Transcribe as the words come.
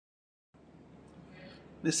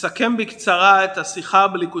נסכם בקצרה את השיחה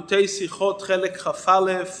בליקוטי שיחות חלק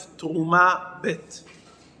כ"א תרומה ב'.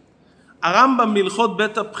 הרמב"ם בהלכות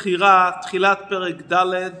בית הבחירה תחילת פרק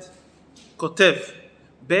ד' כותב: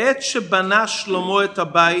 בעת שבנה שלמה את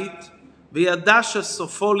הבית וידע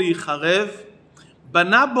שסופו להיחרב,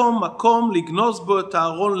 בנה בו מקום לגנוז בו את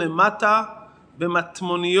הארון למטה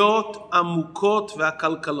במטמוניות עמוקות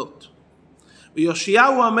והקלקלות.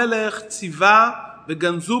 ויאשיהו המלך ציווה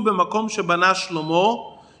וגנזו במקום שבנה שלמה,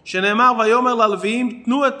 שנאמר: ויאמר ללוויים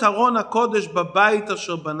תנו את ארון הקודש בבית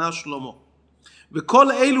אשר בנה שלמה.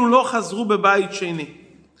 וכל אלו לא חזרו בבית שני,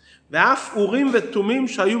 ואף אורים ותומים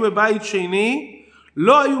שהיו בבית שני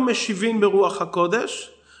לא היו משיבים ברוח הקודש,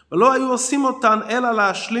 ולא היו עושים אותן אלא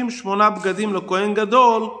להשלים 8 בגדים לכהן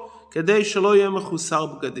גדול, כדי שלא יהיה מחוסר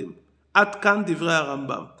בגדים. עד כאן דברי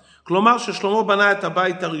הרמב"ם. כלומר ששלמה בנה את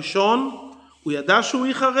הבית הראשון, הוא ידע שהוא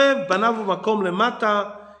ייחרב, בנה בו מקום למטה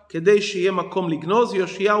כדי שיהיה מקום לגנוז.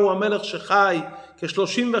 יאשיהו המלך שחי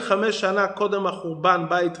כ-35 שנה קודם החורבן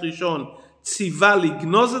בית ראשון ציווה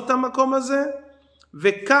לגנוז את המקום הזה,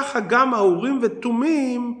 וככה גם האורים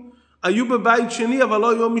ותומים היו בבית שני אבל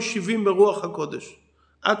לא היו משיבים ברוח הקודש.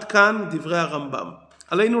 עד כאן דברי הרמב"ם.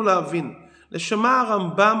 עלינו להבין לשמה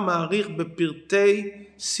הרמב"ם מעריך בפרטי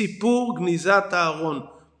סיפור גניזת הארון.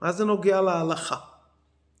 מה זה נוגע להלכה?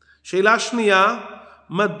 שאלה שנייה,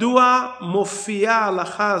 מדוע מופיעה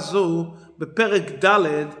ההלכה הזו בפרק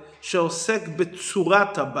ד' שעוסק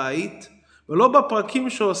בצורת הבית ולא בפרקים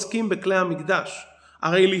שעוסקים בכלי המקדש?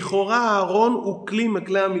 הרי לכאורה הארון הוא כלי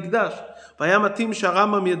מכלי המקדש, והיה מתאים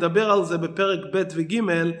שהרמב"ם ידבר על זה בפרק ב' וג'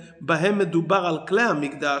 בהם מדובר על כלי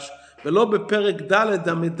המקדש, ולא בפרק ד'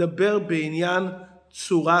 המדבר בעניין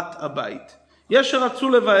צורת הבית. יש שרצו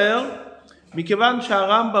לבאר, מכיוון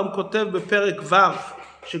שהרמב"ם כותב בפרק ו'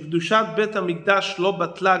 שקדושת בית המקדש לא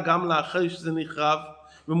בטלה גם לאחרי שזה נחרב,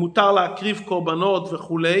 ומותר להקריב קורבנות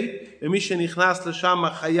וכולי, ומי שנכנס לשם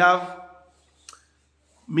חייב.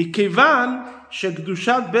 מכיוון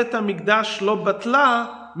שקדושת בית המקדש לא בטלה,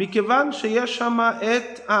 מכיוון שיש שם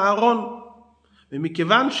את הארון,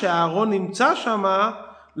 ומכיוון שהארון נמצא שם,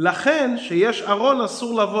 לכן שיש ארון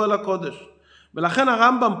אסור לבוא אל הקודש. ולכן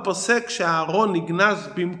הרמב"ם פוסק שהארון נגנז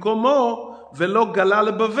במקומו ולא גלה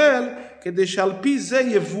לבבל, כדי שעל פי זה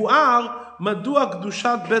יבואר מדוע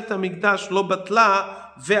קדושת בית המקדש לא בטלה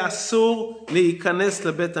ואסור להיכנס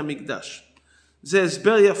לבית המקדש. זה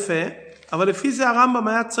הסבר יפה, אבל לפי זה הרמב"ם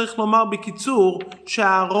היה צריך לומר בקיצור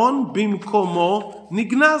שהארון במקומו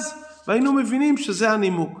נגנז, והיינו מבינים שזה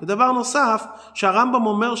הנימוק. דבר נוסף, שהרמב"ם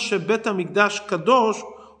אומר שבית המקדש קדוש,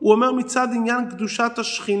 הוא אומר מצד עניין קדושת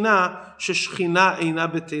השכינה, ששכינה אינה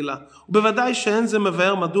בטלה. ובוודאי שאין זה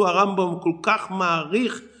מבאר מדוע הרמב"ם כל כך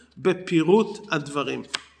מעריך בפירוט הדברים.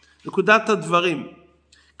 נקודת הדברים,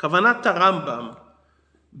 כוונת הרמב"ם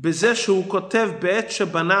בזה שהוא כותב בעת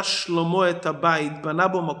שבנה שלמה את הבית, בנה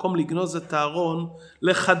בו מקום לגנוז את הארון,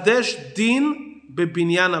 לחדש דין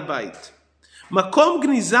בבניין הבית. מקום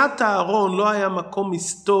גניזת הארון לא היה מקום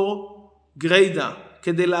מסתור גרידא,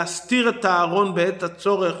 כדי להסתיר את הארון בעת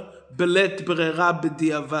הצורך בלית ברירה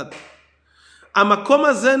בדיעבד. המקום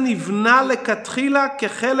הזה נבנה לכתחילה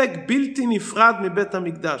כחלק בלתי נפרד מבית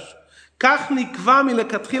המקדש. כך נקבע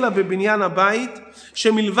מלכתחילה בבניין הבית,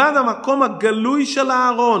 שמלבד המקום הגלוי של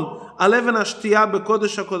הארון על אבן השתייה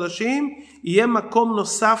בקודש הקודשים, יהיה מקום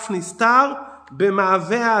נוסף נסתר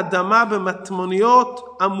במעבה האדמה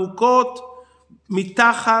במטמוניות עמוקות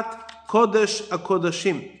מתחת קודש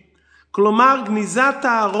הקודשים. כלומר גניזת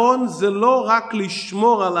הארון זה לא רק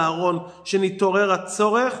לשמור על הארון שנתעורר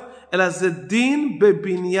הצורך, אלא זה דין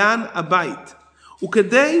בבניין הבית.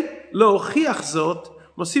 וכדי להוכיח זאת,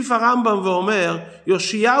 מוסיף הרמב"ם ואומר,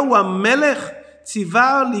 יאשיהו המלך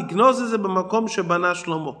ציווה לגנוז את זה במקום שבנה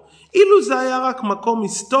שלמה. אילו זה היה רק מקום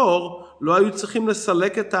מסתור, לא היו צריכים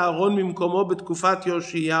לסלק את הארון ממקומו בתקופת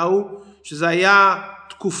יאשיהו, שזה היה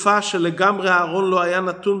תקופה שלגמרי הארון לא היה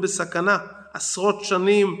נתון בסכנה, עשרות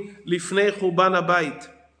שנים לפני חורבן הבית.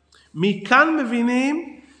 מכאן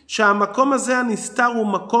מבינים שהמקום הזה הנסתר הוא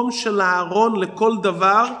מקום של הארון לכל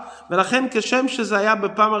דבר, ולכן כשם שזה היה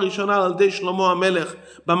בפעם הראשונה על ידי שלמה המלך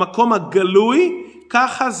במקום הגלוי,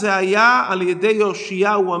 ככה זה היה על ידי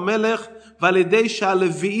יאשיהו המלך ועל ידי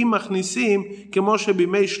שהלוויים מכניסים, כמו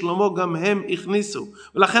שבימי שלמה גם הם הכניסו.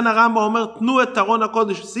 ולכן הרמב"ם אומר תנו את ארון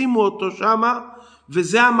הקודש, שימו אותו שמה,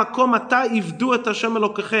 וזה המקום מתי עבדו את השם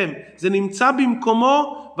אלוקיכם. זה נמצא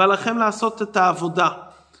במקומו ועליכם לעשות את העבודה.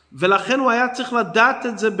 ולכן הוא היה צריך לדעת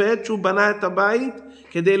את זה בעת שהוא בנה את הבית,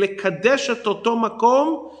 כדי לקדש את אותו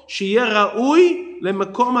מקום שיהיה ראוי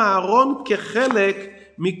למקום הארון כחלק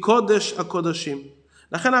מקודש הקודשים.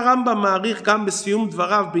 לכן הרמב"ם מעריך גם בסיום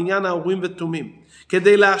דבריו בעניין האורים ותומים,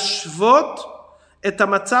 כדי להשוות את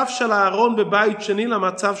המצב של הארון בבית שני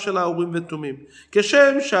למצב של האורים ותומים.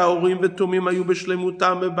 כשם שהאורים ותומים היו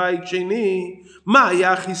בשלמותם בבית שני, מה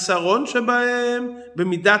היה החיסרון שבהם?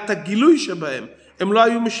 במידת הגילוי שבהם. הם לא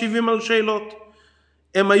היו משיבים על שאלות.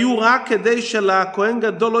 הם היו רק כדי שלכהן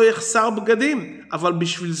גדול לא יחסר בגדים, אבל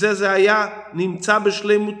בשביל זה היה נמצא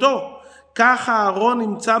בשלמותו. ככה הארון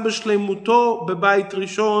נמצא בשלמותו בבית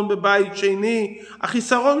ראשון, בבית שני.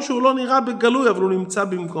 החיסרון שהוא לא נראה בגלוי, אבל הוא נמצא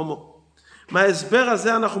במקומו. מההסבר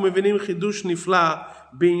הזה אנחנו מבינים חידוש נפלא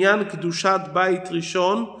בעניין קדושת בית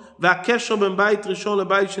ראשון, והקשר בין בית ראשון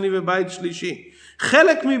לבית שני ובית שלישי.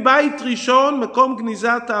 חלק מבית ראשון, מקום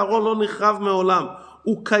גניזת הארון לא נחרב מעולם.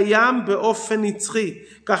 הוא קיים באופן נצחי,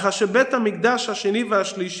 ככה שבית המקדש השני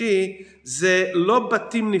והשלישי זה לא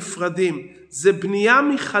בתים נפרדים, זה בנייה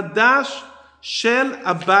מחדש של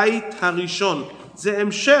הבית הראשון. זה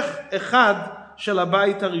המשך אחד של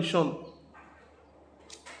הבית הראשון.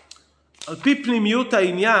 על פי פנימיות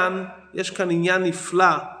העניין, יש כאן עניין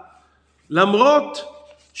נפלא. למרות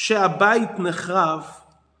שהבית נחרב,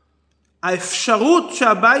 האפשרות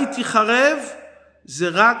שהבית יחרב זה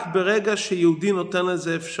רק ברגע שיהודי נותן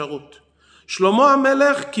לזה אפשרות. שלמה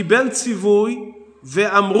המלך קיבל ציווי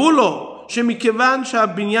ואמרו לו שמכיוון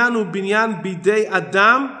שהבניין הוא בניין בידי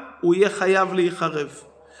אדם, הוא יהיה חייב להיחרב.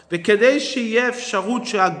 וכדי שיהיה אפשרות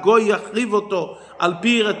שהגוי יחריב אותו על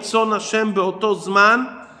פי רצון השם באותו זמן,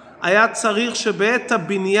 היה צריך שבעת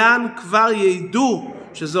הבניין כבר ידעו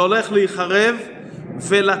שזה הולך להיחרב,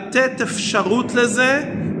 ולתת אפשרות לזה,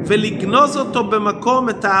 ולגנוז אותו במקום,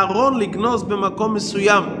 את הארון לגנוז במקום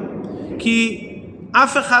מסוים. כי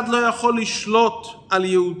אף אחד לא יכול לשלוט על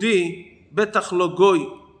יהודי, בטח לא גוי.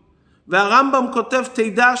 והרמב"ם כותב,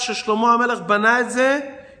 תדע ששלמה המלך בנה את זה,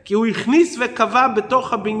 כי הוא הכניס וקבע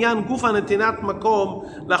בתוך הבניין גוף הנתינת מקום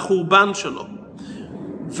לחורבן שלו.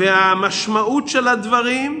 והמשמעות של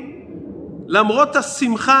הדברים, למרות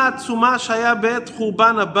השמחה העצומה שהיה בעת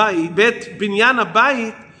חורבן הבית, בעת בניין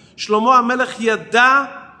הבית, שלמה המלך ידע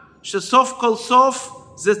שסוף כל סוף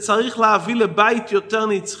זה צריך להביא לבית יותר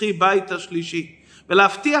נצחי, בית השלישי.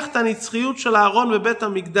 ולהבטיח את הנצחיות של הארון בבית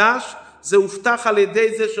המקדש, זה הובטח על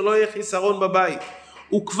ידי זה שלא יהיה חיסרון בבית.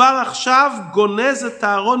 הוא כבר עכשיו גונז את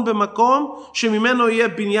הארון במקום שממנו יהיה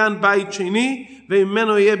בניין בית שני,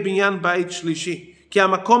 וממנו יהיה בניין בית שלישי. כי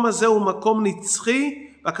המקום הזה הוא מקום נצחי,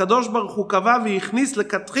 והקדוש ברוך הוא קבע והכניס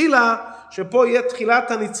לכתחילה שפה יהיה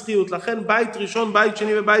תחילת הנצחיות. לכן בית ראשון, בית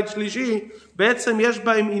שני ובית שלישי, בעצם יש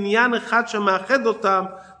בהם עניין אחד שמאחד אותם,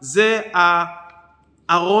 זה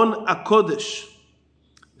הארון הקודש.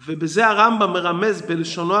 ובזה הרמב"ם מרמז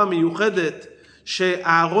בלשונו המיוחדת,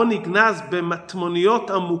 שהארון נגנז במטמוניות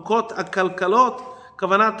עמוקות הכלכלות.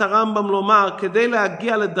 כוונת הרמב"ם לומר, כדי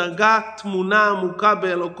להגיע לדרגה תמונה עמוקה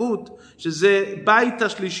באלוקות, שזה בית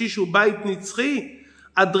השלישי שהוא בית נצחי,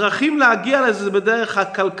 הדרכים להגיע לזה זה בדרך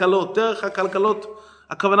הכלכלות. דרך הכלכלות,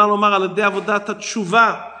 הכוונה לומר על ידי עבודת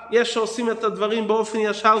התשובה. יש שעושים את הדברים באופן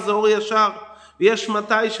ישר, זה אור ישר. ויש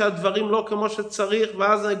מתי שהדברים לא כמו שצריך,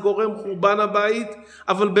 ואז זה גורם חורבן הבית,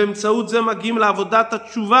 אבל באמצעות זה מגיעים לעבודת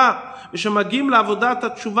התשובה. ושמגיעים לעבודת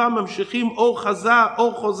התשובה ממשיכים אור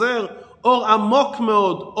חוזר, אור עמוק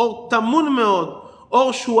מאוד, אור תמון מאוד,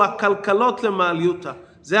 אור שהוא הכלכלות למעליותה.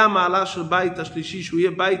 זה המעלה של בית השלישי, שהוא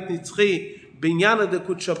יהיה בית נצחי, בעניין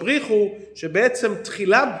הדקודשא בריחו, שבעצם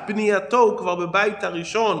תחילת בנייתו הוא כבר בבית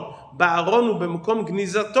הראשון, בארון ובמקום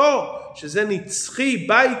גניזתו, שזה נצחי,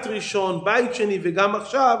 בית ראשון, בית שני וגם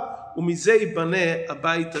עכשיו, ומזה ייבנה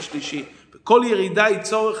הבית השלישי. בכל ירידה היא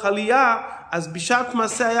צורך עלייה, אז בשעת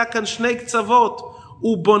מעשה היה כאן שני קצוות.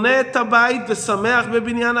 הוא בונה את הבית ושמח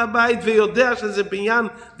בבניין הבית, ויודע שזה בניין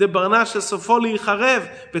דברנה שסופו להיחרב.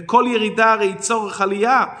 בכל ירידה הרי צורך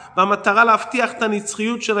עלייה, והמטרה להבטיח את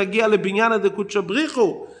הנצחיות שנגיע לבניין הדקודשא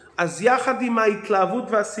בריחו. אז יחד עם ההתלהבות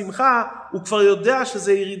והשמחה, הוא כבר יודע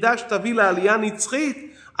שזה ירידה שתביא לעלייה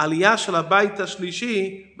נצחית, עלייה של הבית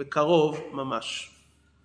השלישי בקרוב ממש.